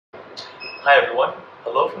Hi everyone,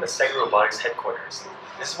 hello from the SegwayRobotics headquarters.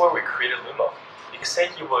 This is where we created Loomo. You can say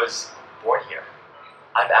he was born here.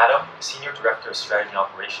 I'm Adam, Senior Director of Strategy and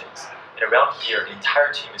Operations, and around here the entire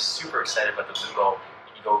team is super excited about the Loomo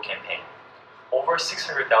Indiegogo campaign. Over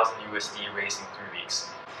 600,000 USD raised in 3 weeks.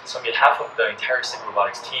 So on behalf of the entire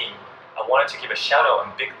SegwayRobotics team, I wanted to give a shout out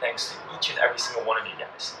and big thanks to each and every single one of you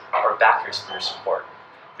guys, our backers, for your support,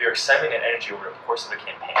 for your excitement and energy over the course of the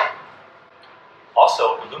campaign.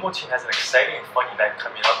 Also, the Loomo team has an exciting and fun event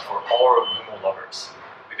coming up for all our Loomo lovers.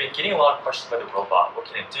 We've been getting a lot of questions about the robot. What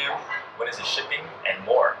can it do? When is it shipping? And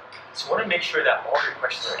more. So we want to make sure that all your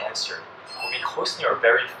questions are answered. We'll be hosting our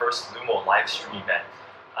very first Loomo live stream event,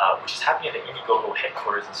 which is happening at the Indiegogo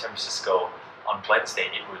headquarters in San Francisco on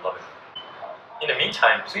Wednesday, April 11th. In the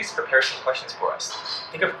meantime, please prepare some questions for us.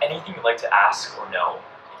 Think of anything you'd like to ask or know,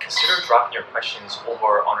 and consider dropping your questions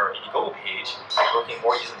over on our Indiegogo page where we can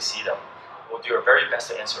more easily see them. We'll do our very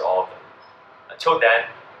best to answer all of them. Until then,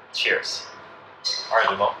 cheers. Alright,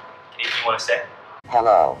 Loomo, anything you want to say?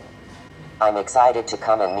 Hello. I'm excited to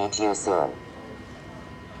come and meet you soon.